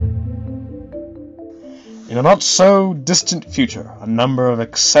In a not-so-distant future, a number of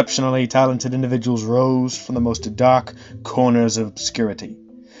exceptionally talented individuals rose from the most dark corners of obscurity.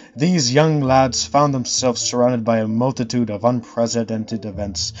 These young lads found themselves surrounded by a multitude of unprecedented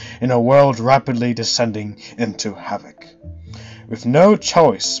events in a world rapidly descending into havoc. With no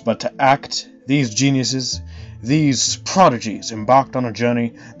choice but to act, these geniuses, these prodigies, embarked on a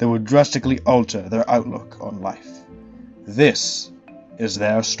journey that would drastically alter their outlook on life. This is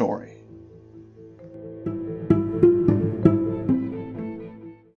their story.